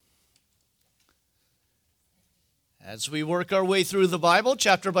As we work our way through the Bible,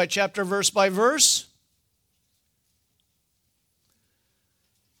 chapter by chapter, verse by verse,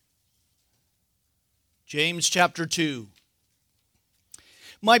 James chapter 2.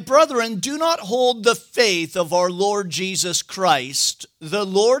 My brethren, do not hold the faith of our Lord Jesus Christ, the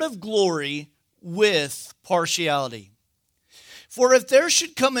Lord of glory, with partiality. For if there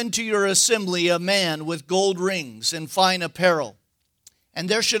should come into your assembly a man with gold rings and fine apparel, and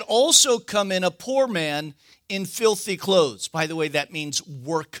there should also come in a poor man in filthy clothes. By the way, that means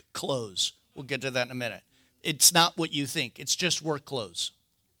work clothes. We'll get to that in a minute. It's not what you think. It's just work clothes.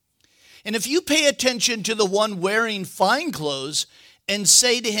 And if you pay attention to the one wearing fine clothes and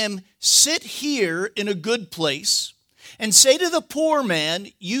say to him, sit here in a good place, and say to the poor man,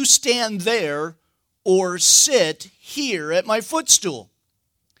 you stand there, or sit here at my footstool.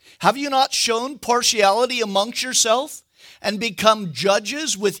 Have you not shown partiality amongst yourself and become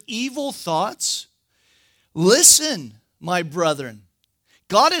judges with evil thoughts? Listen, my brethren,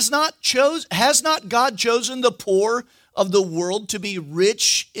 has not God chosen the poor of the world to be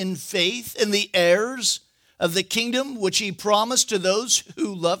rich in faith and the heirs of the kingdom which he promised to those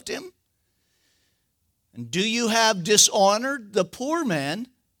who loved him? And do you have dishonored the poor man?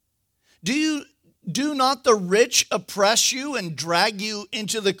 Do not the rich oppress you and drag you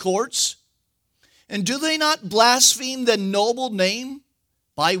into the courts? And do they not blaspheme the noble name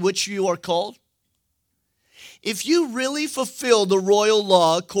by which you are called? If you really fulfill the royal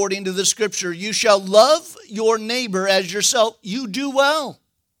law according to the scripture, you shall love your neighbor as yourself, you do well.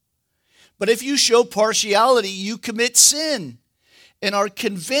 But if you show partiality, you commit sin and are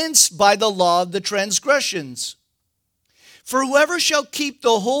convinced by the law of the transgressions. For whoever shall keep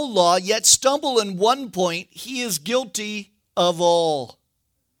the whole law, yet stumble in one point, he is guilty of all.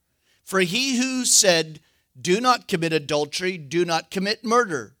 For he who said, do not commit adultery, do not commit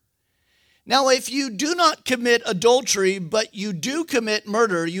murder. Now, if you do not commit adultery, but you do commit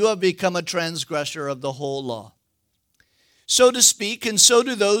murder, you have become a transgressor of the whole law. So to speak, and so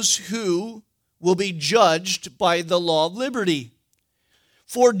do those who will be judged by the law of liberty.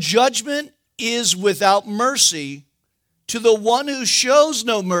 For judgment is without mercy to the one who shows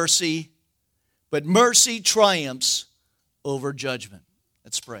no mercy, but mercy triumphs over judgment.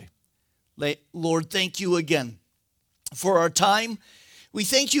 Let's pray. Lord, thank you again for our time. We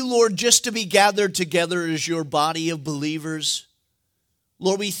thank you, Lord, just to be gathered together as your body of believers.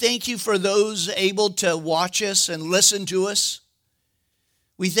 Lord, we thank you for those able to watch us and listen to us.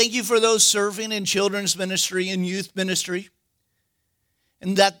 We thank you for those serving in children's ministry and youth ministry.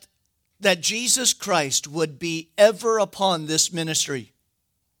 And that Jesus Christ would be ever upon this ministry.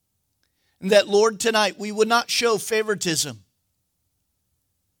 And that, Lord, tonight we would not show favoritism.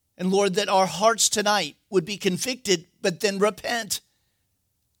 And Lord, that our hearts tonight would be convicted, but then repent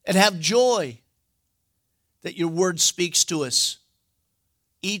and have joy that your word speaks to us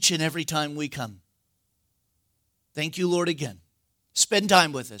each and every time we come. Thank you, Lord, again. Spend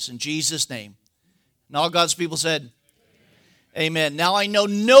time with us in Jesus' name. And all God's people said, amen. Now, I know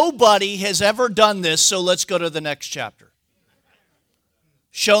nobody has ever done this, so let's go to the next chapter.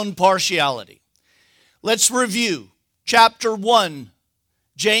 Shown partiality. Let's review. Chapter 1.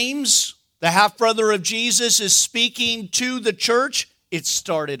 James, the half-brother of Jesus, is speaking to the church. It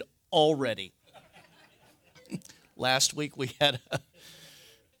started already. Last week we had an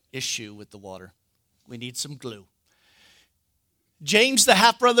issue with the water. We need some glue. James, the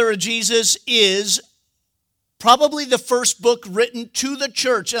half-brother of Jesus, is probably the first book written to the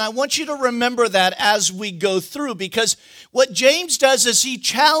church. And I want you to remember that as we go through, because what James does is he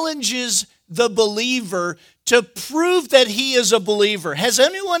challenges the believer to prove that he is a believer. Has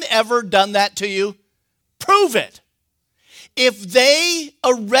anyone ever done that to you? Prove it. If they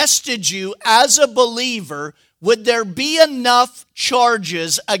arrested you as a believer, would there be enough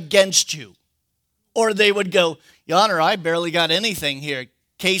charges against you? Or they would go, Your Honor, I barely got anything here.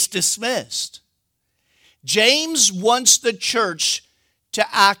 Case dismissed. James wants the church to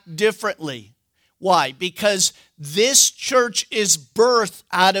act differently. Why? Because this church is birthed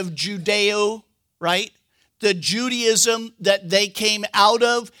out of Judeo, right? The Judaism that they came out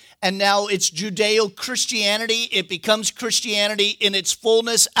of, and now it's Judeo-Christianity. It becomes Christianity in its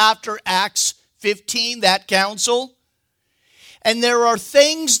fullness after Acts 15, that council. And there are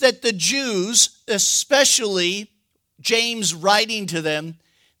things that the Jews, especially James writing to them,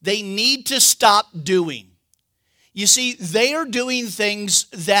 they need to stop doing. You see, they are doing things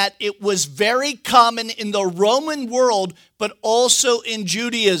that it was very common in the Roman world, but also in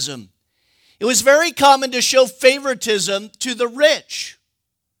Judaism. It was very common to show favoritism to the rich.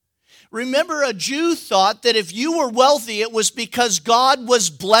 Remember, a Jew thought that if you were wealthy, it was because God was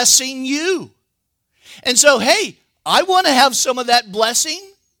blessing you. And so, hey, I want to have some of that blessing.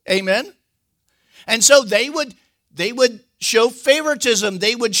 Amen. And so they would show favoritism.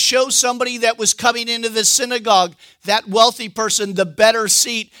 They would show somebody that was coming into the synagogue, that wealthy person, the better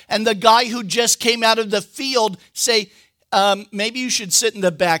seat. And the guy who just came out of the field say, maybe you should sit in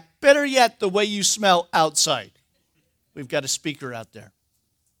the back. Better yet, the way you smell outside. We've got a speaker out there.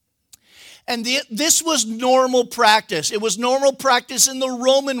 And this was normal practice. It was normal practice in the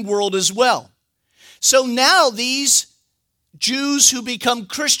Roman world as well. So now these Jews who become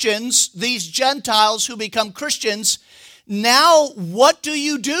Christians, these Gentiles who become Christians, now what do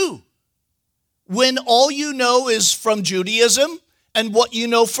you do when all you know is from Judaism and what you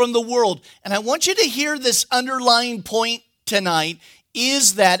know from the world? And I want you to hear this underlying point tonight,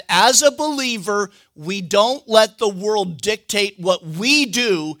 is that as a believer, we don't let the world dictate what we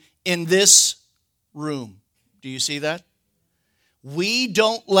do in this room. Do you see that? We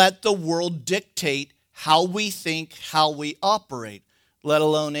don't let the world dictate how we think, how we operate, let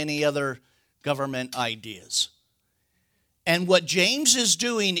alone any other government ideas. And what James is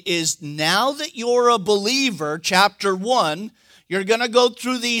doing is, now that you're a believer, chapter 1, you're going to go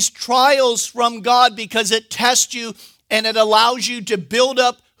through these trials from God because it tests you and it allows you to build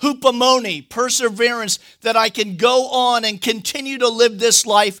up hupomone, perseverance, that I can go on and continue to live this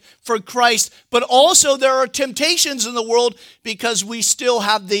life for Christ. But also there are temptations in the world because we still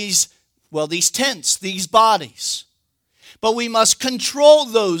have these tents, these bodies. But we must control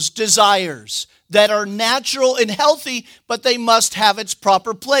those desires that are natural and healthy, but they must have its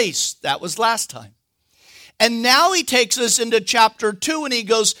proper place. That was last time. And now he takes us into chapter 2 and he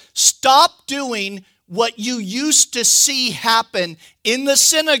goes, stop doing what you used to see happen in the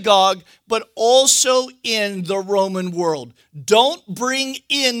synagogue, but also in the Roman world. Don't bring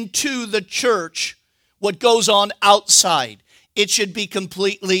into the church what goes on outside. It should be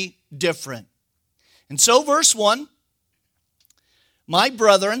completely different. And so verse 1, my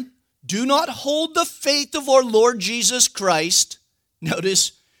brethren, do not hold the faith of our Lord Jesus Christ.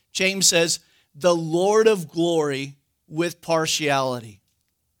 Notice James says, the Lord of glory, with partiality.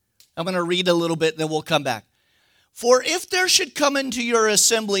 I'm going to read a little bit and then we'll come back. For if there should come into your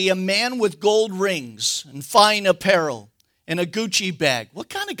assembly a man with gold rings and fine apparel and a Gucci bag. What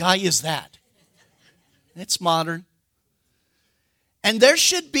kind of guy is that? It's modern. And there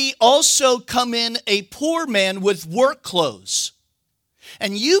should be also come in a poor man with work clothes.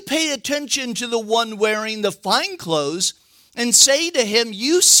 And you pay attention to the one wearing the fine clothes and say to him,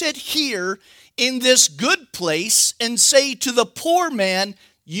 you sit here in this good place, and say to the poor man,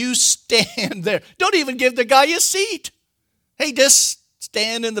 you stand there. Don't even give the guy a seat. Hey, just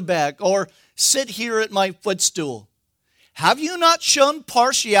stand in the back or sit here at my footstool. Have you not shown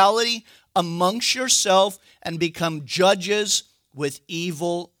partiality amongst yourself and become judges with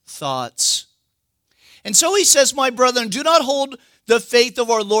evil thoughts? And so he says, my brethren, do not hold the faith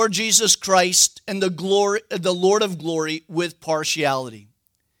of our Lord Jesus Christ and the Lord of glory with partiality.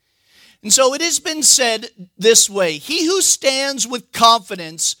 And so it has been said this way, he who stands with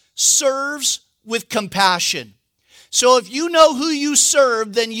confidence serves with compassion. So if you know who you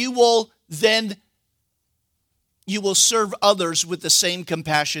serve, then you will serve others with the same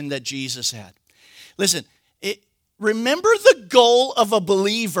compassion that Jesus had. Listen, remember the goal of a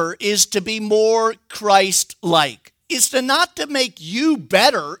believer is to be more Christ-like. It's not to make you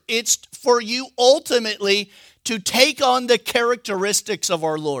better. It's for you ultimately to take on the characteristics of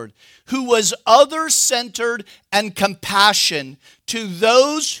our Lord, who was other-centered and compassion to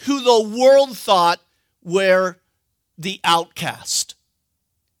those who the world thought were the outcast.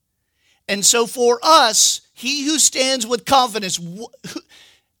 And so for us, he who stands with confidence,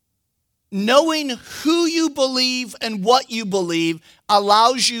 knowing who you believe and what you believe,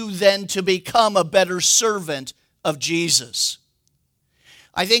 allows you then to become a better servant of Jesus.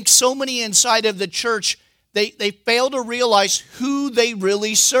 I think so many inside of the church, they fail to realize who they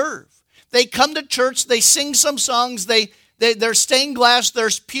really serve. They come to church, they sing some songs, there's stained glass,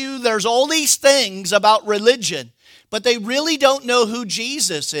 there's pew, there's all these things about religion, but they really don't know who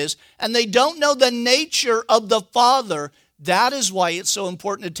Jesus is, and they don't know the nature of the Father. That is why it's so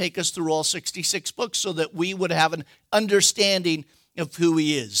important to take us through all 66 books so that we would have an understanding of who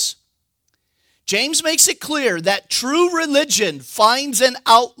he is. James makes it clear that true religion finds an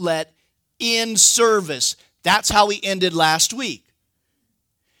outlet in service. That's how he ended last week.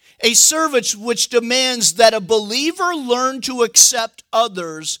 A service which demands that a believer learn to accept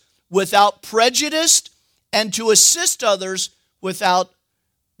others without prejudice and to assist others without,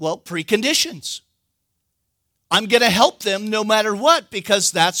 preconditions. I'm going to help them no matter what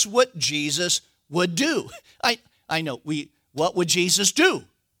because that's what Jesus would do. I know, what would Jesus do?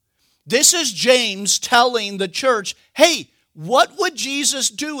 This is James telling the church, hey, what would Jesus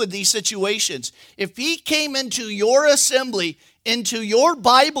do in these situations? If he came into your assembly, into your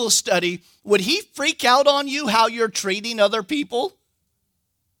Bible study, would he freak out on you how you're treating other people?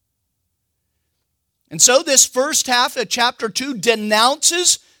 And so this first half of chapter 2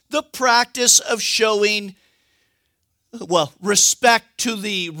 denounces the practice of showing, respect to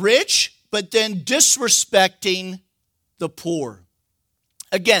the rich, but then disrespecting the poor.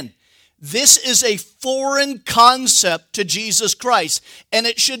 Again, this is a foreign concept to Jesus Christ, and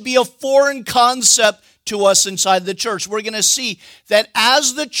it should be a foreign concept to us inside the church. We're going to see that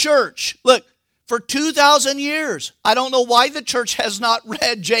as the church, look, for 2,000 years, I don't know why the church has not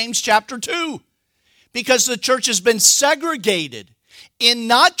read James chapter 2, because the church has been segregated in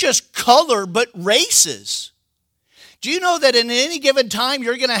not just color, but races. Do you know that in any given time,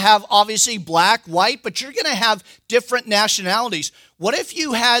 you're going to have obviously black, white, but you're going to have different nationalities? What if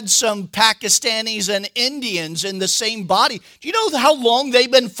you had some Pakistanis and Indians in the same body? Do you know how long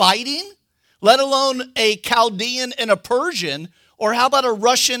they've been fighting? Let alone a Chaldean and a Persian, or how about a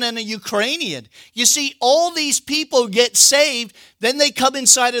Russian and a Ukrainian? You see, all these people get saved, then they come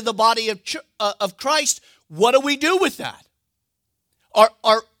inside of the body of Christ. What do we do with that?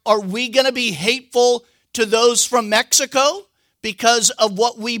 Are we going to be hateful to those from Mexico because of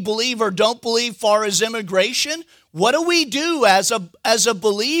what we believe or don't believe far as immigration? What do we do as a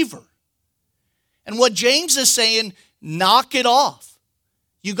believer? And what James is saying, knock it off.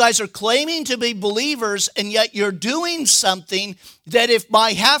 You guys are claiming to be believers, and yet you're doing something that if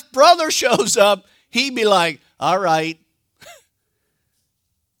my half-brother shows up, he'd be like, all right.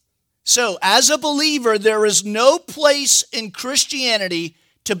 So, as a believer, there is no place in Christianity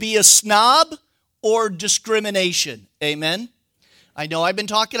to be a snob or discrimination. Amen? I know I've been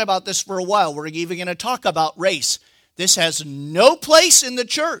talking about this for a while. We're even going to talk about race. This has no place in the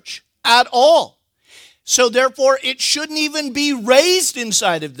church at all. So therefore, it shouldn't even be raised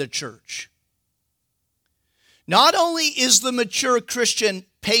inside of the church. Not only is the mature Christian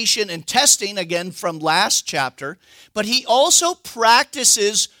patient and testing, again from last chapter, but he also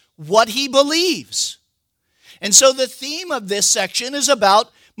practices what he believes. And so the theme of this section is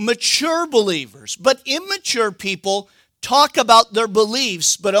about mature believers. But immature people talk about their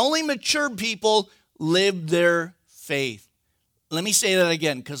beliefs, but only mature people live their faith. Let me say that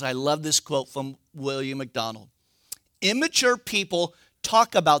again because I love this quote from William MacDonald. Immature people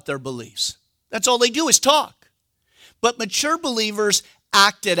talk about their beliefs. That's all they do is talk. But mature believers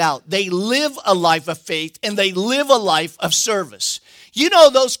act it out. They live a life of faith and they live a life of service. You know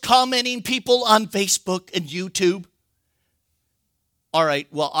those commenting people on Facebook and YouTube? All right,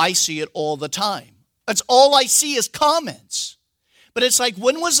 well, I see it all the time. That's all I see is comments. But it's like,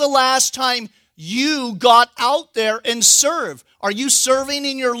 when was the last time you got out there and served? Are you serving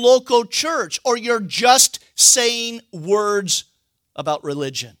in your local church, or you're just saying words about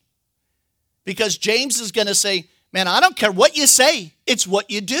religion? Because James is going to say, man, I don't care what you say, it's what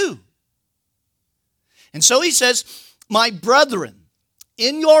you do. And so he says, my brethren,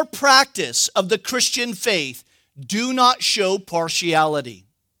 in your practice of the Christian faith, do not show partiality.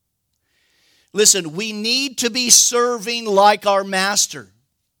 Listen, we need to be serving like our master.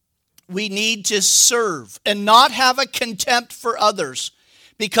 We need to serve and not have a contempt for others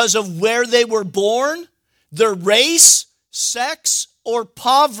because of where they were born, their race, sex, or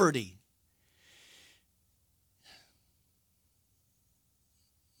poverty.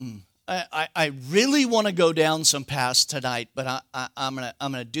 I really want to go down some paths tonight, but I'm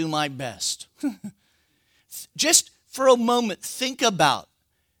gonna do my best. Just for a moment, think about,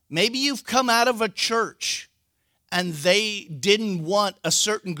 maybe you've come out of a church and they didn't want a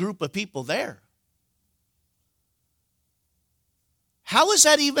certain group of people there. How is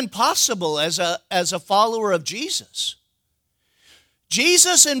that even possible as a follower of Jesus?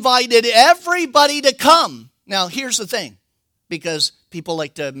 Jesus invited everybody to come. Now, here's the thing, because people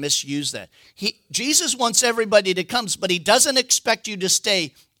like to misuse that. Jesus wants everybody to come, but he doesn't expect you to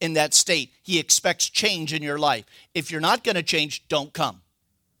stay in that state. He expects change in your life. If you're not going to change, don't come.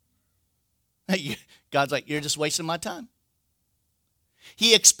 God's like, you're just wasting my time.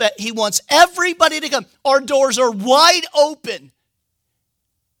 He wants everybody to come. Our doors are wide open.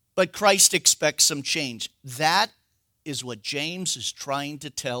 But Christ expects some change. That is what James is trying to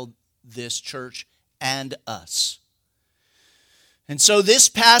tell this church and us. And so this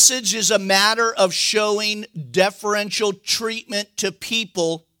passage is a matter of showing deferential treatment to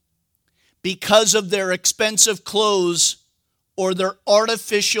people because of their expensive clothes or their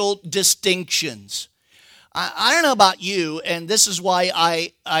artificial distinctions. I don't know about you, and this is why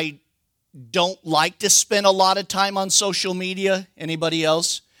I don't like to spend a lot of time on social media. Anybody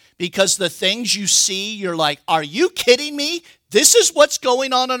else? because the things you see, you're like, are you kidding me? This is what's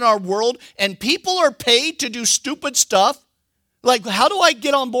going on in our world, and people are paid to do stupid stuff? Like, how do I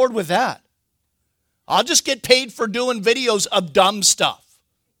get on board with that? I'll just get paid for doing videos of dumb stuff.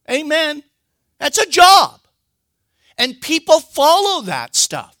 Amen. That's a job. And people follow that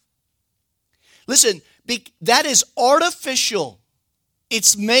stuff. Listen, that is artificial.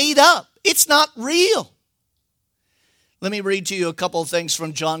 It's made up. It's not real. Let me read to you a couple of things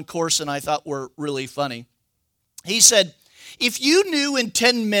from John Corson I thought were really funny. He said, if you knew in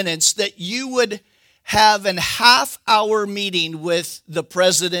 10 minutes that you would have a half-hour meeting with the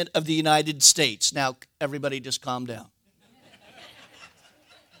President of the United States. Now, everybody just calm down.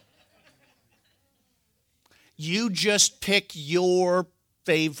 You just pick your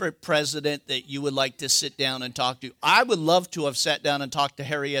favorite president that you would like to sit down and talk to. I would love to have sat down and talked to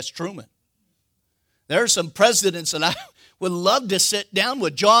Harry S. Truman. There are some presidents that I would love to sit down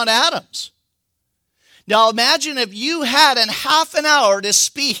with. John Adams. Now imagine if you had a half an hour to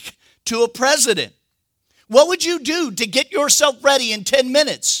speak to a president. What would you do to get yourself ready in 10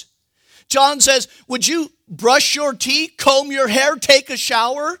 minutes? John says, would you brush your teeth, comb your hair, take a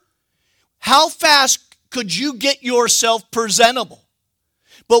shower? How fast could you get yourself presentable?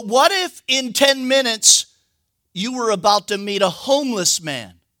 But what if in 10 minutes you were about to meet a homeless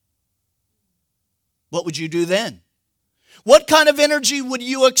man? What would you do then? What kind of energy would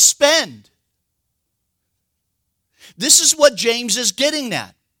you expend? This is what James is getting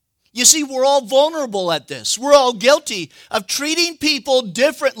at. You see, we're all vulnerable at this. We're all guilty of treating people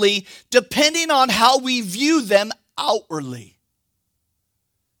differently depending on how we view them outwardly.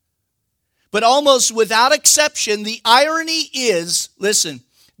 But almost without exception, the irony is, listen,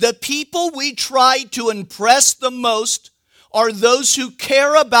 the people we try to impress the most are those who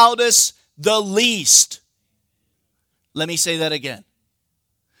care about us the least. Let me say that again,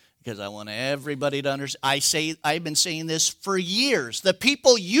 because I want everybody to understand. I've been saying this for years. The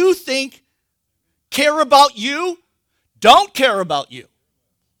people you think care about you don't care about you.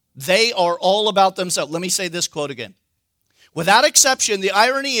 They are all about themselves. Let me say this quote again. Without exception, the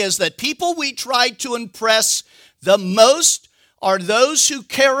irony is that people we try to impress the most are those who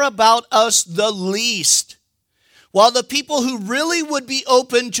care about us the least, while the people who really would be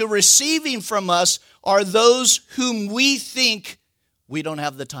open to receiving from us are those whom we think we don't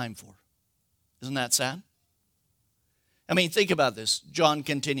have the time for. Isn't that sad? I mean, think about this. John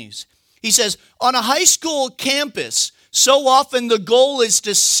continues. He says, on a high school campus, so often the goal is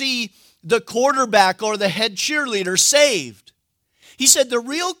to see the quarterback or the head cheerleader saved. He said the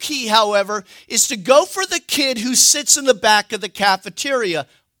real key, however, is to go for the kid who sits in the back of the cafeteria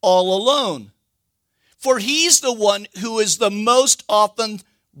all alone. For he's the one who is the most often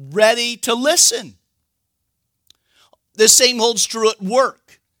ready to listen. The same holds true at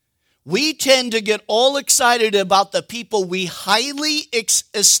work. We tend to get all excited about the people we highly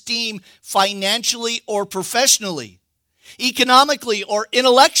esteem financially or professionally, economically or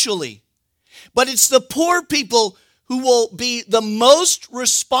intellectually. But it's the poor people who will be the most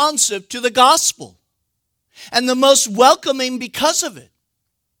responsive to the gospel and the most welcoming because of it.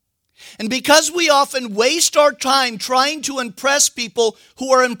 And because we often waste our time trying to impress people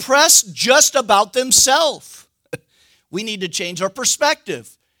who are impressed just about themselves, we need to change our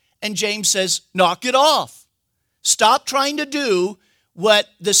perspective. And James says, knock it off. Stop trying to do what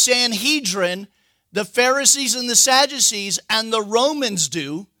the Sanhedrin, the Pharisees and the Sadducees and the Romans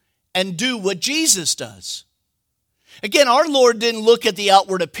do, and do what Jesus does. Again, our Lord didn't look at the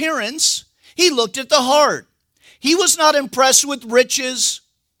outward appearance. He looked at the heart. He was not impressed with riches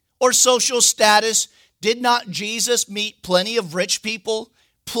or social status. Did not Jesus meet plenty of rich people,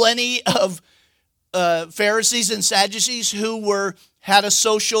 plenty of Pharisees and Sadducees who had a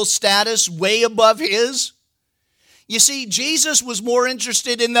social status way above his? You see, Jesus was more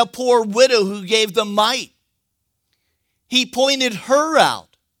interested in the poor widow who gave the mite. He pointed her out.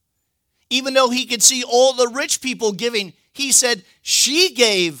 Even though he could see all the rich people giving, he said she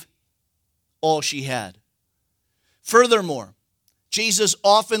gave all she had. Furthermore, Jesus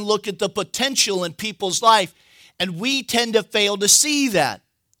often looked at the potential in people's life, and we tend to fail to see that.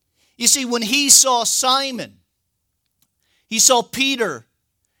 You see, when he saw Simon, he saw Peter,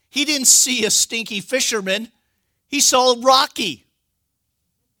 he didn't see a stinky fisherman. He saw Rocky.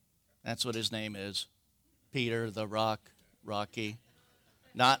 That's what his name is. Peter the Rock, Rocky.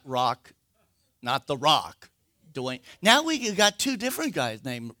 Not Rock, not the Rock. Dwayne. Now we got two different guys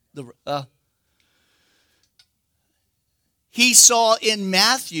named He saw in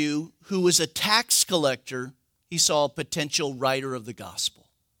Matthew, who was a tax collector, he saw a potential writer of the gospel.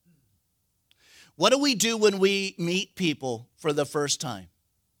 What do we do when we meet people for the first time?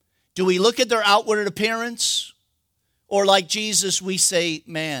 Do we look at their outward appearance? Or like Jesus, we say,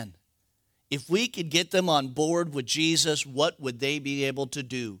 man, if we could get them on board with Jesus, what would they be able to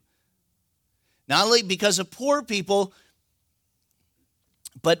do? Not only because of poor people,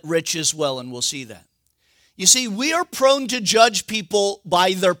 but rich as well, and we'll see that. You see, we are prone to judge people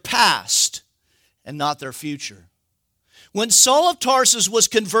by their past and not their future. When Saul of Tarsus was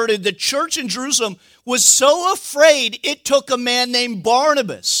converted, the church in Jerusalem was so afraid it took a man named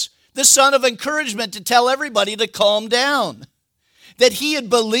Barnabas, the son of encouragement, to tell everybody to calm down, that he had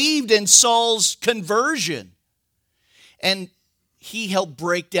believed in Saul's conversion. And he helped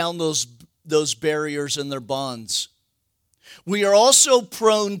break down those barriers and their bonds. We are also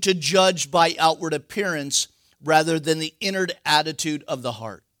prone to judge by outward appearance rather than the inner attitude of the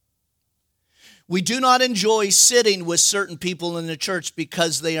heart. We do not enjoy sitting with certain people in the church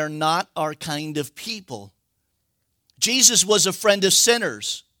because they are not our kind of people. Jesus was a friend of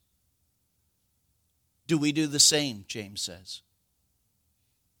sinners. Do we do the same, James says?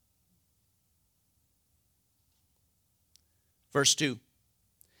 Verse 2.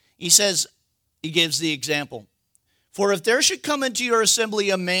 He says, he gives the example. For if there should come into your assembly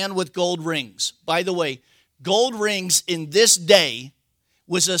a man with gold rings. By the way, gold rings in this day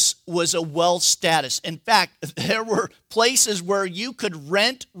was a wealth status. In fact, there were places where you could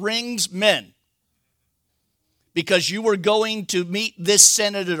rent rings men because you were going to meet this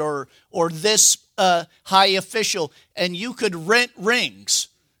senator or this high official, and you could rent rings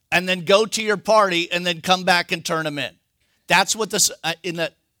and then go to your party and then come back and turn them in. That's what this I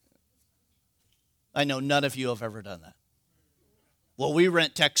know none of you have ever done that. Well, we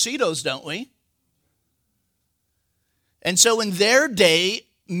rent tuxedos, don't we? And so in their day,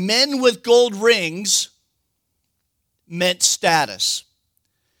 men with gold rings meant status.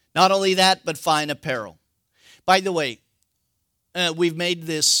 Not only that, but fine apparel. By the way, we've made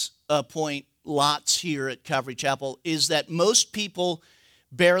this point lots here at Calvary Chapel, is that most people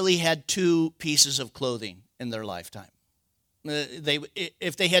barely had 2 pieces of clothing in their lifetime.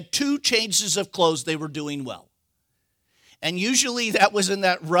 If they had 2 changes of clothes, they were doing well. And usually that was in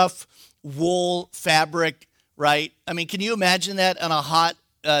that rough wool fabric, right? I mean, can you imagine that on a hot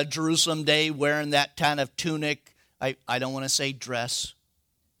Jerusalem day wearing that kind of tunic? I don't want to say dress.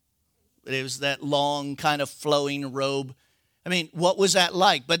 But it was that long kind of flowing robe. I mean, what was that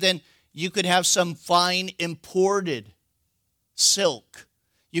like? But then you could have some fine imported silk.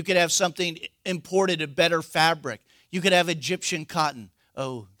 You could have something imported, a better fabric. You could have Egyptian cotton.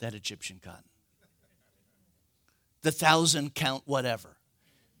 Oh, that Egyptian cotton. The 1,000 count whatever.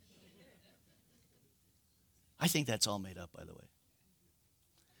 I think that's all made up, by the way.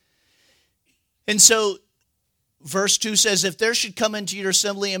 And so, verse 2 says, if there should come into your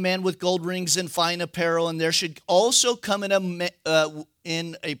assembly a man with gold rings and fine apparel, and there should also come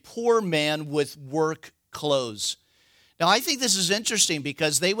in a poor man with work clothes. Now, I think this is interesting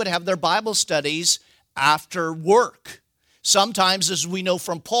because they would have their Bible studies after work. Sometimes, as we know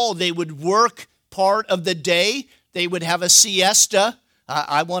from Paul, they would work part of the day. They would have a siesta.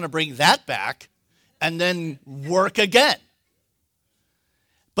 I want to bring that back. And then work again.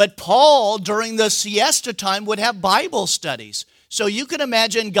 But Paul, during the siesta time, would have Bible studies. So you can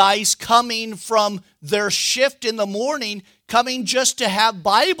imagine guys coming from their shift in the morning, coming just to have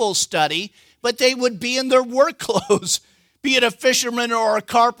Bible study, but they would be in their work clothes, be it a fisherman or a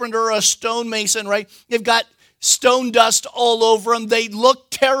carpenter or a stonemason, right? They've got stone dust all over them. They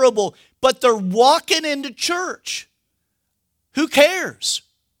look terrible, but they're walking into church. Who cares?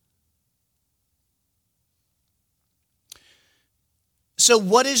 So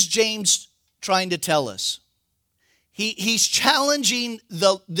what is James trying to tell us? He's challenging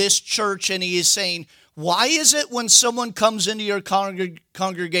this church, and he is saying, why is it when someone comes into your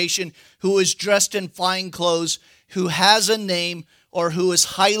congregation who is dressed in fine clothes, who has a name, or who is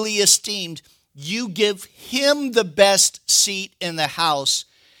highly esteemed, you give him the best seat in the house?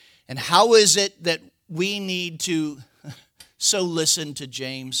 And how is it that we need to so listen to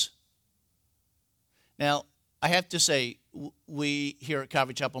James? Now, I have to say, we here at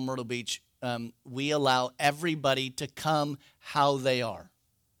Calvary Chapel, Myrtle Beach, we allow everybody to come how they are.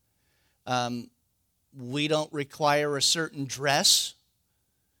 We don't require a certain dress.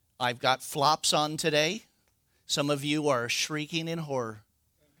 I've got flops on today. Some of you are shrieking in horror.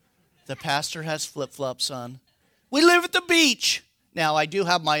 The pastor has flip-flops on. We live at the beach. Now, I do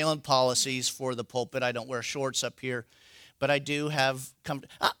have my own policies for the pulpit. I don't wear shorts up here. But I do have,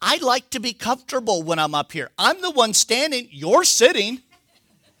 I like to be comfortable when I'm up here. I'm the one standing, you're sitting.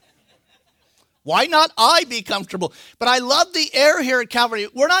 Why not I be comfortable? But I love the air here at Calvary.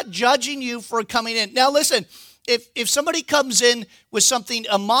 We're not judging you for coming in. Now listen, If somebody comes in with something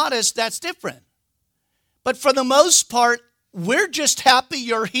immodest, that's different. But for the most part, we're just happy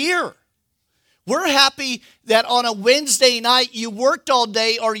you're here. We're happy that on a Wednesday night you worked all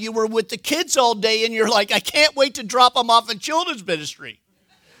day or you were with the kids all day and you're like, I can't wait to drop them off in children's ministry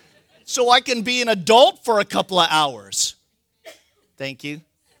so I can be an adult for a couple of hours. Thank you.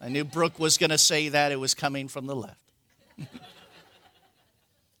 I knew Brooke was going to say that. It was coming from the left.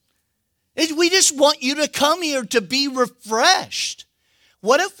 We just want you to come here to be refreshed.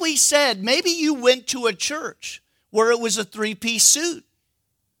 What if we said, maybe you went to a church where it was a three-piece suit.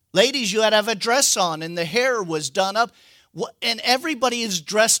 Ladies, you had to have a dress on and the hair was done up. And everybody is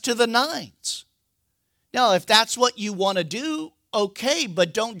dressed to the nines. Now, if that's what you want to do, okay,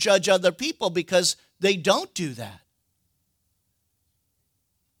 but don't judge other people because they don't do that.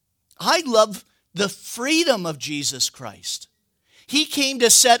 I love the freedom of Jesus Christ. He came to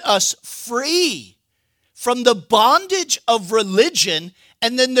set us free from the bondage of religion,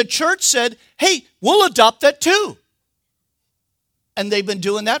 and then the church said, hey, we'll adopt that too. And they've been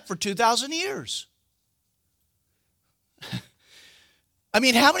doing that for 2,000 years. I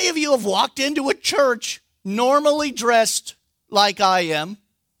mean, how many of you have walked into a church normally dressed like I am,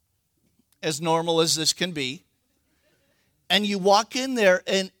 as normal as this can be, and you walk in there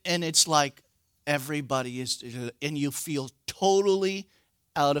and it's like everybody is, and you feel totally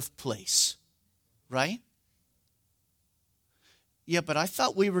out of place, right? Yeah, but I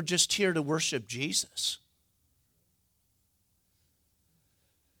thought we were just here to worship Jesus.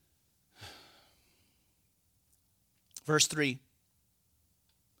 Verse 3.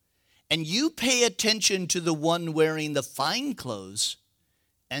 And you pay attention to the one wearing the fine clothes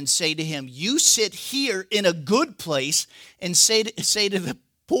and say to him, you sit here in a good place, and say to the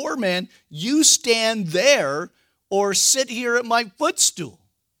poor man, you stand there or sit here at my footstool.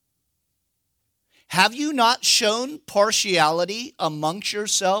 Have you not shown partiality amongst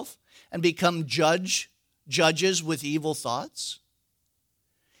yourself and become judges with evil thoughts?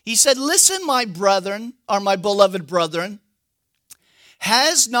 He said, listen, my brethren, or my beloved brethren,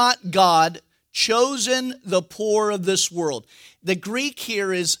 has not God chosen the poor of this world? The Greek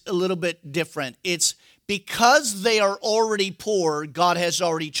here is a little bit different. It's because they are already poor, God has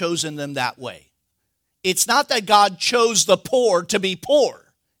already chosen them that way. It's not that God chose the poor to be poor.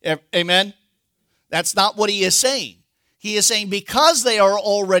 Amen? That's not what he is saying. He is saying because they are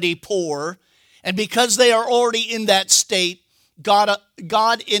already poor and because they are already in that state, God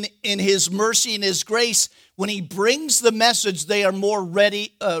in his mercy and his grace, when he brings the message, they are more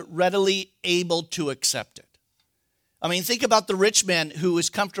readily able to accept it. I mean, think about the rich man who is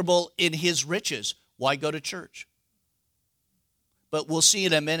comfortable in his riches. Why go to church? But we'll see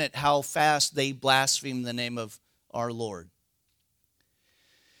in a minute how fast they blaspheme the name of our Lord.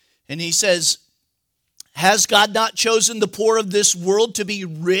 And he says, has God not chosen the poor of this world to be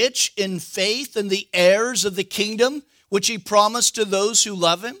rich in faith and the heirs of the kingdom, which he promised to those who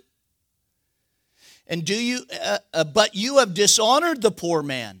love him? And but you have dishonored the poor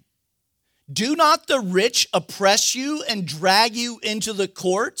man. Do not the rich oppress you and drag you into the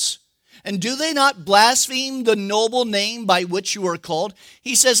courts? And do they not blaspheme the noble name by which you are called?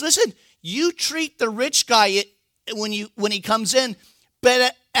 He says, listen, you treat the rich guy when he comes in,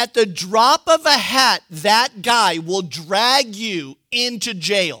 but at the drop of a hat, that guy will drag you into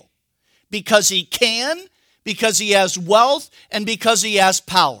jail because he can, because he has wealth, and because he has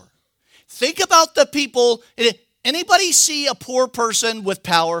power. Think about the people. Anybody see a poor person with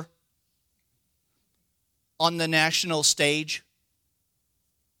power on the national stage?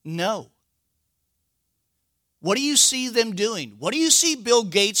 No. What do you see them doing? What do you see Bill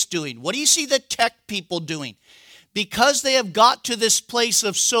Gates doing? What do you see the tech people doing? Because they have got to this place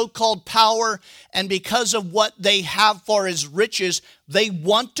of so-called power and because of what they have for as riches, they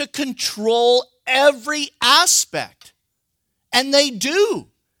want to control every aspect. And they do.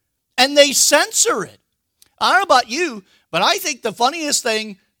 And they censor it. I don't know about you, but I think the funniest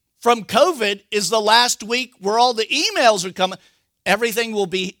thing from COVID is the last week where all the emails are coming. Everything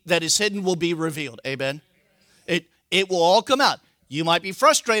that is hidden will be revealed. Amen. It will all come out. You might be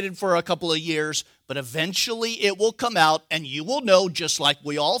frustrated for a couple of years, but eventually it will come out and you will know, just like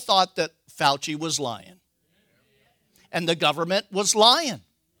we all thought that Fauci was lying. And the government was lying.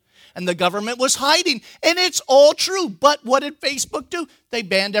 And the government was hiding. And it's all true. But what did Facebook do? They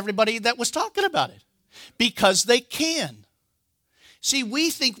banned everybody that was talking about it. Because they can. See, we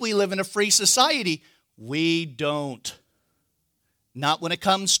think we live in a free society. We don't. Not when it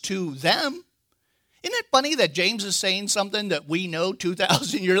comes to them. Isn't it funny that James is saying something that we know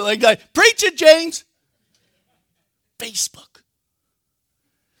 2,000 years later? Preach it, James. Facebook.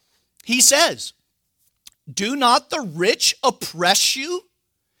 He says, Do not the rich oppress you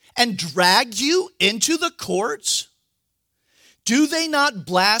and drag you into the courts? Do they not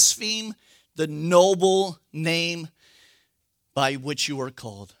blaspheme the noble name by which you are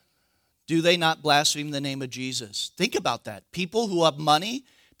called? Do they not blaspheme the name of Jesus? Think about that. People who have money,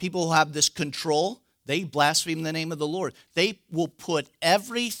 people who have this control, they blaspheme the name of the Lord. They will put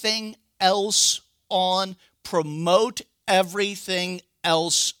everything else on, promote everything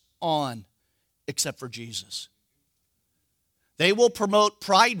else on, except for Jesus. They will promote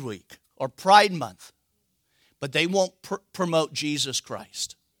Pride Week or Pride Month, but they won't promote Jesus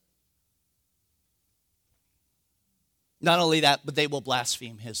Christ. Not only that, but they will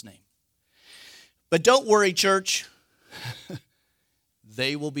blaspheme his name. But don't worry, church.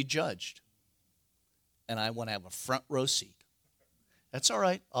 They will be judged. And I want to have a front row seat. That's all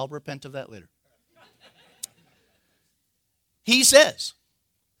right. I'll repent of that later. He says,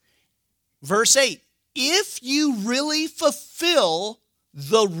 verse 8, if you really fulfill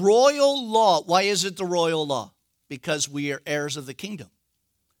the royal law. Why is it the royal law? Because we are heirs of the kingdom.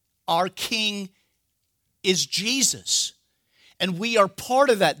 Our king is Jesus. And we are part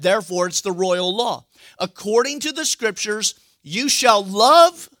of that. Therefore, it's the royal law. According to the scriptures, you shall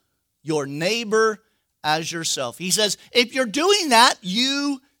love your neighbor as yourself. He says, if you're doing that,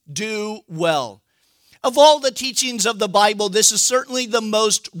 you do well. Of all the teachings of the Bible, this is certainly the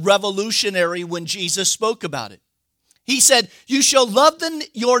most revolutionary when Jesus spoke about it. He said, you shall love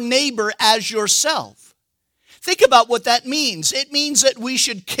your neighbor as yourself. Think about what that means. It means that we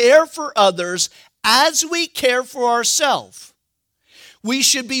should care for others as we care for ourselves. We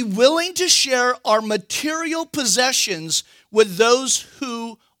should be willing to share our material possessions with those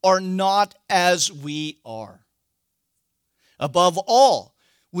who are not as we are. Above all,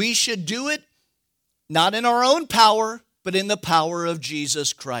 we should do it not in our own power, but in the power of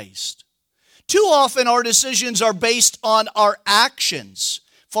Jesus Christ. Too often our decisions are based on our actions.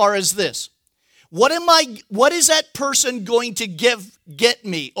 Far as this, what is that person going to get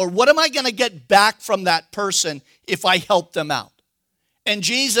me? Or what am I going to get back from that person if I help them out? And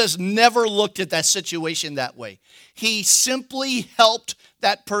Jesus never looked at that situation that way. He simply helped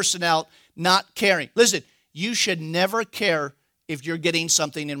that person out, not caring. Listen, you should never care if you're getting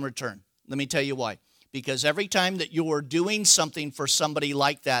something in return. Let me tell you why. Because every time that you are doing something for somebody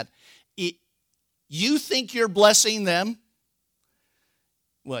like that, you think you're blessing them.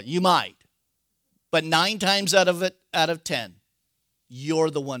 Well, you might. But 9 times out of 10, you're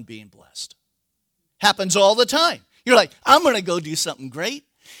the one being blessed. Happens all the time. You're like, I'm going to go do something great.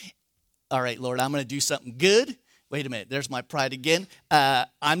 All right, Lord, I'm going to do something good. Wait a minute, there's my pride again.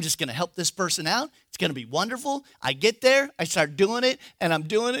 I'm just going to help this person out. It's going to be wonderful. I get there, I start doing it, and I'm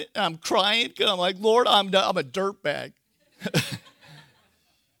doing it, and I'm crying because I'm like, Lord, I'm a dirtbag.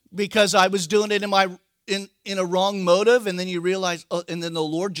 Because I was doing it in a wrong motive, and then you realize, and then the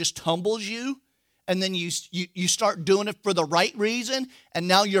Lord just humbles you, and then you start doing it for the right reason, and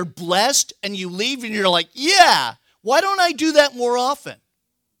now you're blessed, and you leave, and you're like, yeah, why don't I do that more often?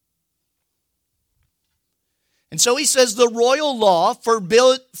 And so he says the royal law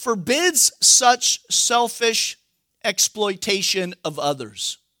forbids such selfish exploitation of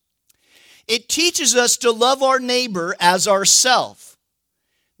others. It teaches us to love our neighbor as ourself.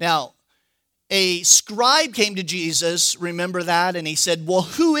 Now, a scribe came to Jesus, remember that, and he said, well,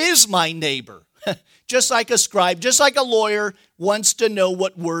 who is my neighbor? Just like a scribe, just like a lawyer wants to know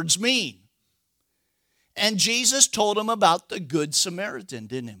what words mean. And Jesus told him about the Good Samaritan,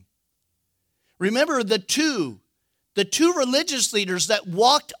 didn't he? Remember the two religious leaders that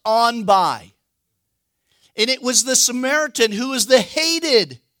walked on by. And it was the Samaritan who was the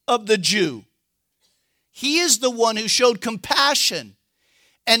hated of the Jew. He is the one who showed compassion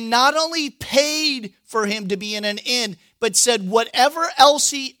and not only paid for him to be in an inn, but said, whatever else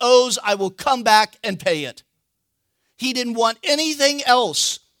he owes, I will come back and pay it. He didn't want anything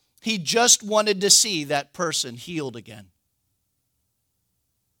else. He just wanted to see that person healed again.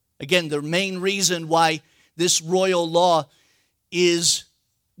 Again, the main reason why this royal law is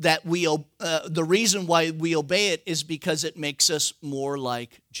that the reason why we obey it is because it makes us more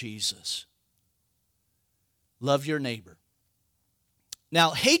like Jesus. Love your neighbor.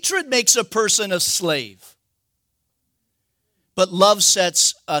 Now, hatred makes a person a slave, but love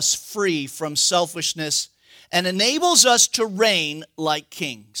sets us free from selfishness and enables us to reign like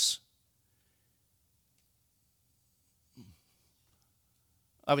kings.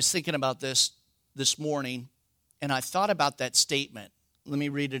 I was thinking about this morning, and I thought about that statement. Let me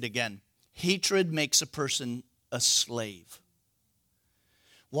read it again. Hatred makes a person a slave.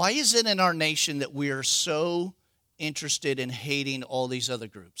 Why is it in our nation that we are so interested in hating all these other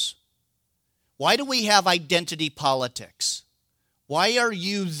groups? Why do we have identity politics? Why are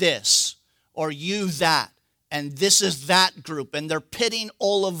you this or you that? And this is that group. And they're pitting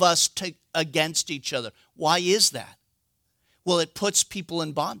all of us against each other. Why is that? Well, it puts people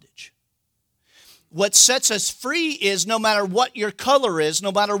in bondage. What sets us free is no matter what your color is,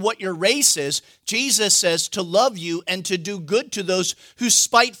 no matter what your race is, Jesus says to love you and to do good to those who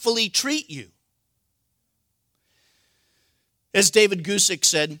spitefully treat you. As David Gusick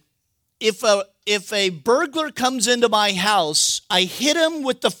said, if a burglar comes into my house, I hit him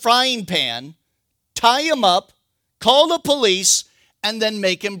with the frying pan, tie him up, call the police, and then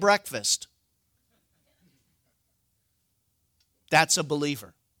make him breakfast. That's a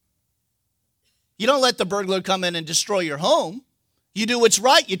believer. You don't let the burglar come in and destroy your home. You do what's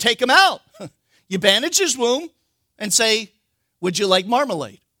right. You take him out. You bandage his wound and say, would you like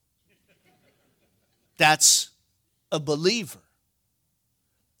marmalade? That's a believer.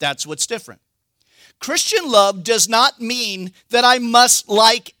 That's what's different. Christian love does not mean that I must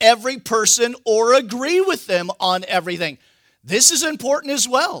like every person or agree with them on everything. This is important as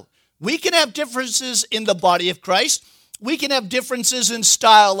well. We can have differences in the body of Christ. We can have differences in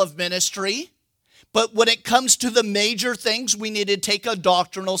style of ministry. But when it comes to the major things, we need to take a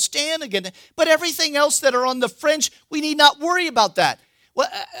doctrinal stand again. But everything else that are on the fringe, we need not worry about that. Well,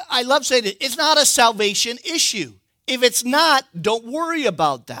 I love saying it. It's not a salvation issue. If it's not, don't worry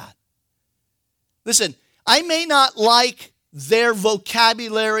about that. Listen, I may not like their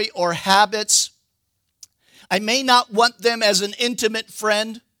vocabulary or habits. I may not want them as an intimate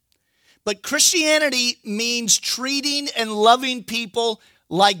friend. But Christianity means treating and loving people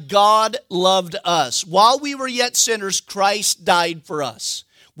like God loved us. While we were yet sinners, Christ died for us.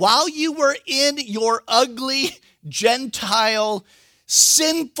 While you were in your ugly, Gentile,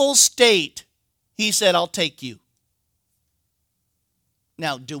 sinful state, he said, I'll take you.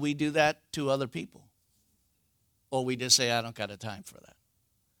 Now, do we do that to other people? Or we just say, I don't got a time for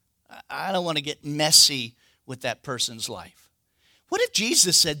that. I don't want to get messy with that person's life. What if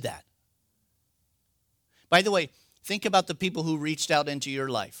Jesus said that? By the way, think about the people who reached out into your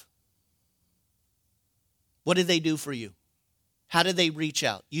life. What did they do for you? How did they reach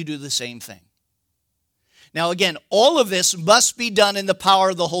out? You do the same thing. Now again, all of this must be done in the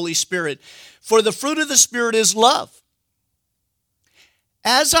power of the Holy Spirit. For the fruit of the Spirit is love.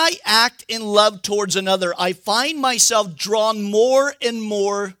 As I act in love towards another, I find myself drawn more and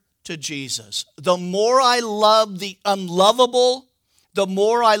more to Jesus. The more I love the unlovable, the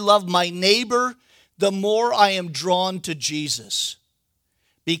more I love my neighbor, the more I am drawn to Jesus.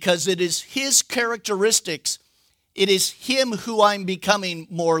 Because it is his characteristics, it is him who I'm becoming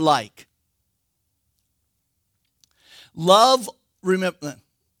more like. Love, remember,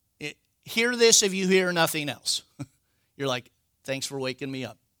 hear this if you hear nothing else. You're like, thanks for waking me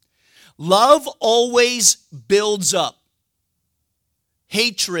up. Love always builds up.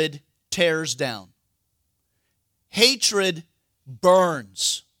 Hatred tears down. Hatred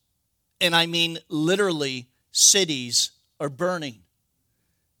burns. And I mean literally, cities are burning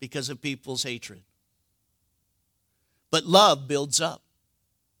because of people's hatred. But love builds up.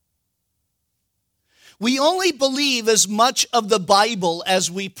 We only believe as much of the Bible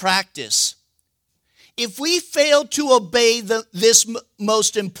as we practice. If we fail to obey this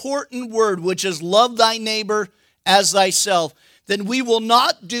most important word, which is love thy neighbor as thyself, then we will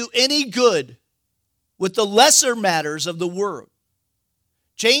not do any good with the lesser matters of the world.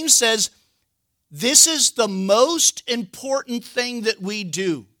 James says, this is the most important thing that we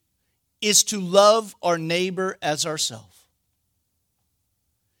do, is to love our neighbor as ourselves.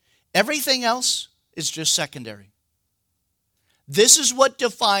 Everything else is just secondary. This is what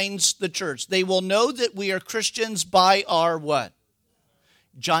defines the church. They will know that we are Christians by our what?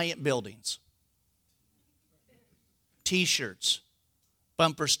 Giant buildings, T-shirts,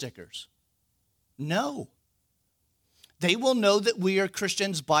 bumper stickers. No. They will know that we are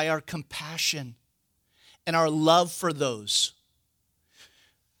Christians by our compassion and our love for those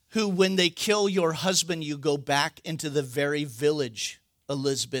who, when they kill your husband, you go back into the very village,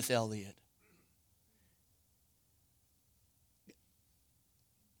 Elizabeth Elliot.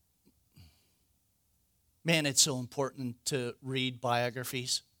 Man, it's so important to read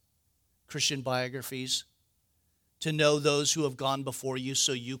biographies, Christian biographies, to know those who have gone before you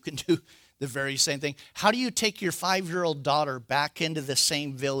so you can do the very same thing. How do you take your 5-year-old daughter back into the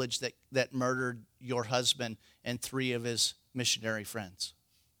same village that murdered your husband and 3 of his missionary friends?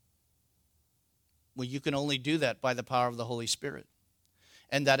 Well, you can only do that by the power of the Holy Spirit.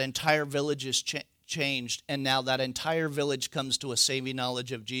 And that entire village is changed, and now that entire village comes to a saving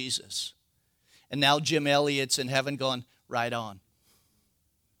knowledge of Jesus. And now Jim Elliott's in heaven going, right on.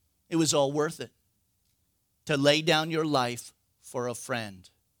 it was all worth it to lay down your life for a friend.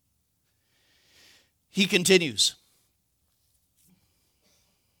 He continues,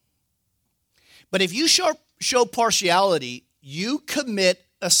 but if you show partiality, you commit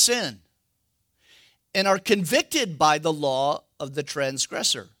a sin and are convicted by the law of the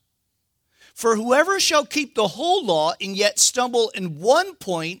transgressor. For whoever shall keep the whole law and yet stumble in one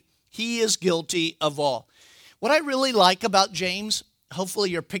point, he is guilty of all. What I really like about James, hopefully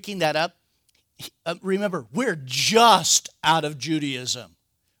you're picking that up. Remember, we're just out of Judaism.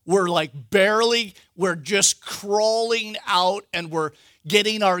 We're we're just crawling out and we're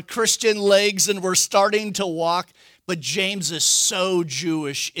getting our Christian legs and we're starting to walk. But James is so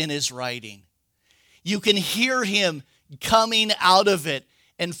Jewish in his writing. You can hear him coming out of it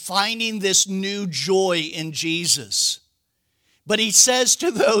and finding this new joy in Jesus. But he says to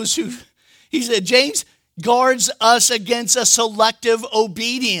those James guards us against a selective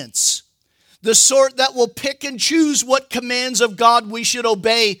obedience, the sort that will pick and choose what commands of God we should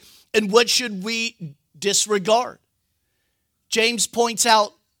obey and what should we disregard. James points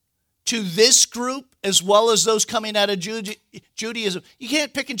out to this group as well as those coming out of Judaism, you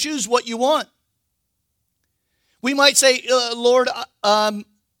can't pick and choose what you want. We might say, Lord, I'm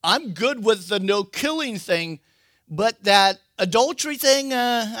good with the no killing thing, but that adultery thing,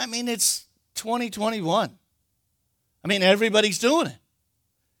 it's 2021. Everybody's doing it.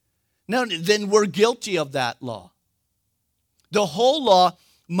 No, then we're guilty of that law. The whole law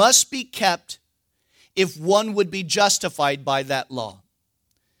must be kept if one would be justified by that law.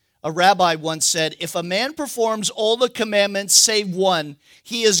 A rabbi once said, if a man performs all the commandments save one,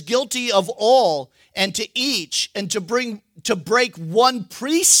 he is guilty of all, and to break one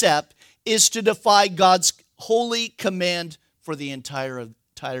precept is to defy God's holy command for the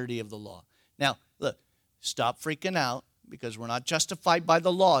entirety of the law. Now, look, stop freaking out because we're not justified by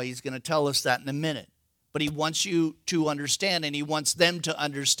the law. He's going to tell us that in a minute. But he wants you to understand, and he wants them to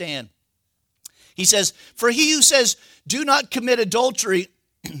understand. He says, for he who says, do not commit adultery,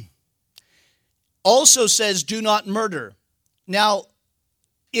 also says, do not murder. Now,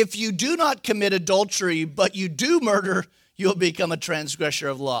 if you do not commit adultery, but you do murder, you'll become a transgressor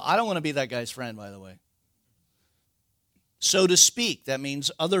of law. I don't want to be that guy's friend, by the way. So to speak, that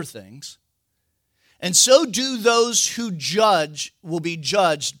means other things. And so do those who judge will be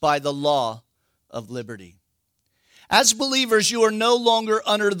judged by the law of liberty. As believers, you are no longer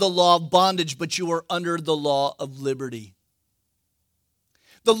under the law of bondage, but you are under the law of liberty.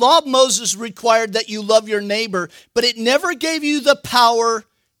 The law of Moses required that you love your neighbor, but it never gave you the power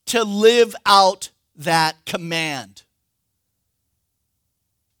to live out that command.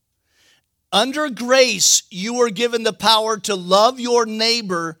 Under grace, you were given the power to love your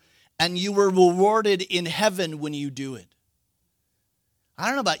neighbor, and you were rewarded in heaven when you do it. I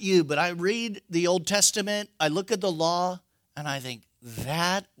don't know about you, but I read the Old Testament, I look at the law, and I think,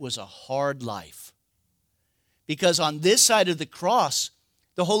 that was a hard life. Because on this side of the cross,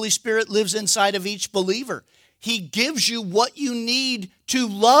 the Holy Spirit lives inside of each believer. He gives you what you need to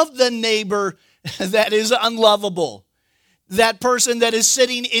love the neighbor that is unlovable. That person that is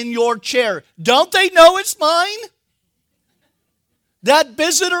sitting in your chair. Don't they know it's mine? That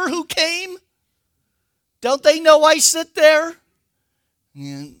visitor who came? Don't they know I sit there?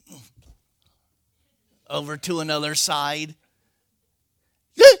 Over to another side.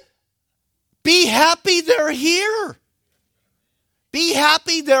 Be happy they're here. Be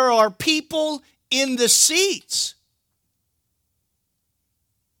happy there are people in the seats.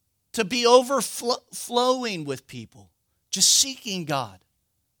 To be overflowing with people. Just seeking God.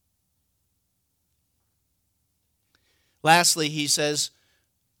 Lastly, he says,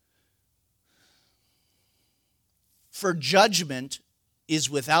 for judgment is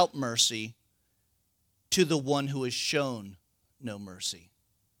without mercy to the one who has shown no mercy.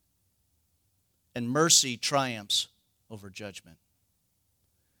 And mercy triumphs over judgment.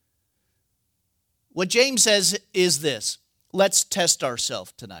 What James says is this. Let's test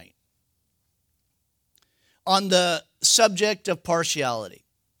ourselves tonight. On the subject of partiality.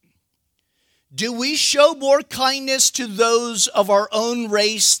 Do we show more kindness to those of our own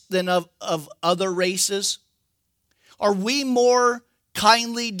race than of other races? Are we more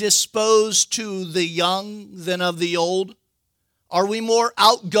kindly disposed to the young than of the old? Are we more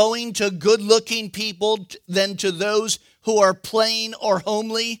outgoing to good-looking people than to those who are plain or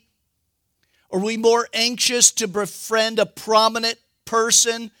homely? Are we more anxious to befriend a prominent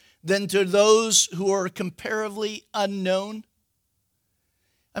person than to those who are comparatively unknown?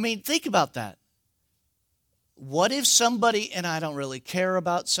 Think about that. What if somebody, and I don't really care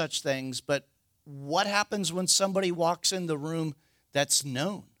about such things, but what happens when somebody walks in the room that's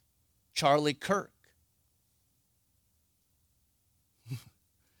known? Charlie Kirk.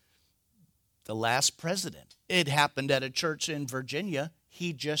 The last president. It happened at a church in Virginia.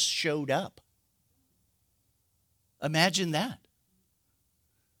 He just showed up. Imagine that.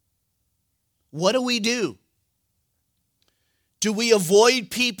 What do? Do we avoid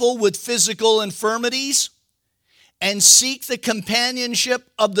people with physical infirmities and seek the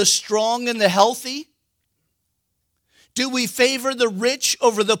companionship of the strong and the healthy? Do we favor the rich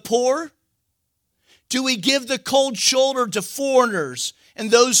over the poor? Do we give the cold shoulder to foreigners and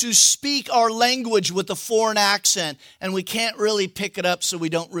those who speak our language with a foreign accent and we can't really pick it up, so we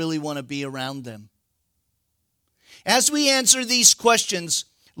don't really want to be around them? As we answer these questions,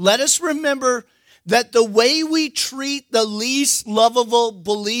 let us remember that the way we treat the least lovable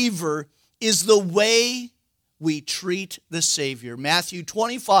believer is the way we treat the Savior. Matthew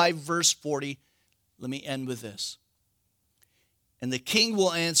 25, verse 40. Let me end with this. And the king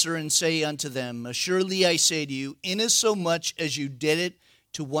will answer and say unto them, Assuredly I say to you, insomuch as you did it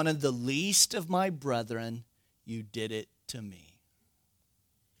to one of the least of my brethren, you did it to me.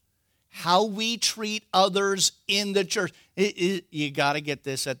 How we treat others in the church. You got to get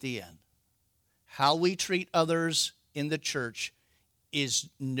this at the end. How we treat others in the church is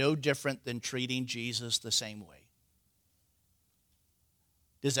no different than treating Jesus the same way.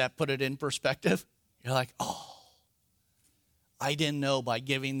 Does that put it in perspective? You're like, oh, I didn't know by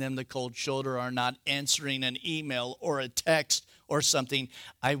giving them the cold shoulder or not answering an email or a text or something,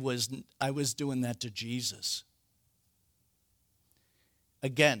 I was doing that to Jesus.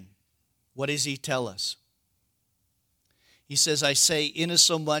 Again, what does he tell us? He says, I say,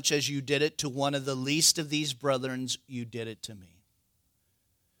 insomuch as you did it to one of the least of these brethren, you did it to me.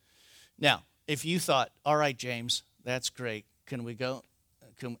 Now, if you thought, all right, James, that's great. Can we go?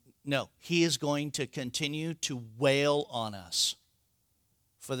 No, he is going to continue to wail on us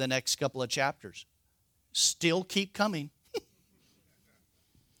for the next couple of chapters. Still keep coming.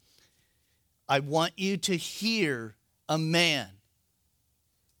 I want you to hear a man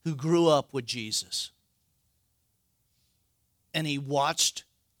who grew up with Jesus. And he watched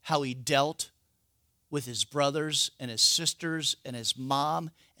how he dealt with his brothers and his sisters and his mom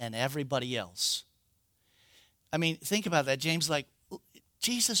and everybody else. I mean, think about that. James, like,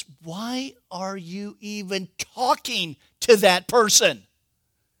 Jesus, why are you even talking to that person?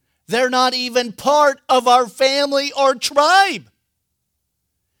 They're not even part of our family or tribe.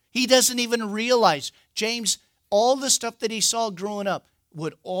 He doesn't even realize. James, all the stuff that he saw growing up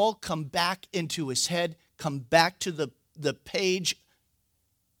would all come back into his head, come back to the page.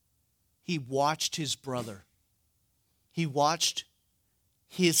 He watched his brother. He watched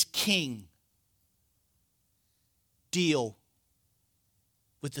his king deal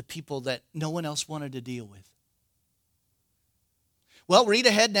with the people that no one else wanted to deal with. Well, read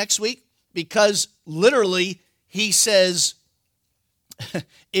ahead next week, because literally he says,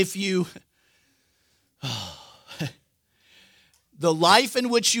 if you, the life in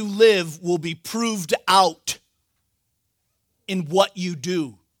which you live will be proved out in what you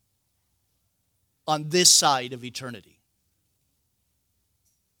do on this side of eternity.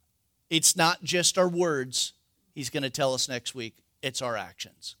 It's not just our words, he's going to tell us next week. It's our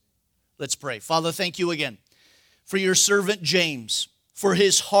actions. Let's pray. Father, thank you again for your servant James, for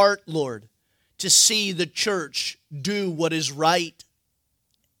his heart, Lord, to see the church do what is right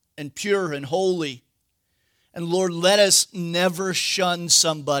and pure and holy. And Lord, let us never shun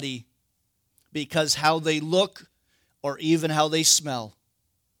somebody because how they look or even how they smell,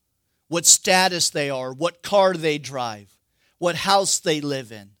 what status they are, what car they drive, what house they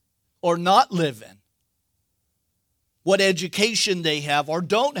live in or not live in, what education they have or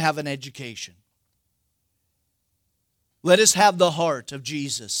don't have an education. Let us have the heart of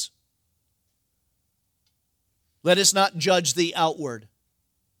Jesus. Let us not judge the outward,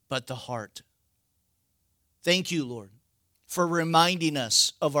 but the heart. Thank you, Lord, for reminding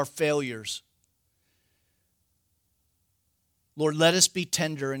us of our failures. Lord, let us be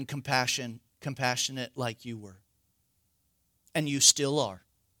tender and compassionate like you were. And you still are.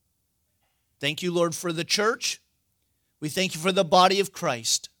 Thank you, Lord, for the church. We thank you for the body of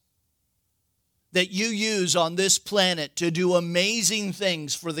Christ that you use on this planet to do amazing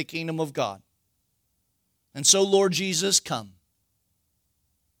things for the kingdom of God. And so, Lord Jesus, come.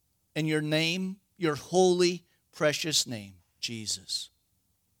 In your name, your holy, precious name, Jesus.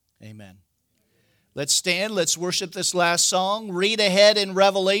 Amen. Let's stand. Let's worship this last song. Read ahead in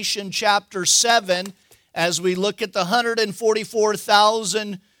Revelation chapter 7 as we look at the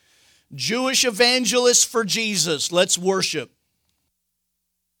 144,000 Jewish evangelists for Jesus. Let's worship.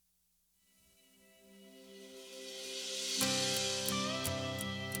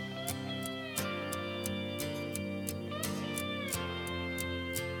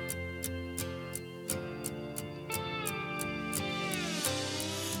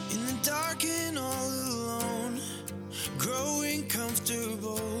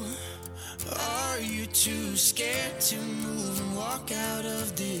 comfortable? Are you too scared to move and walk out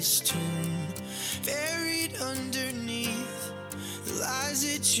of this tomb? Buried underneath the lies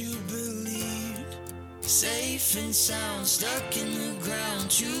that you believed, safe and sound, stuck in the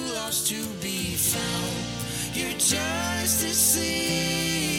ground, too lost to be found. You're just asleep.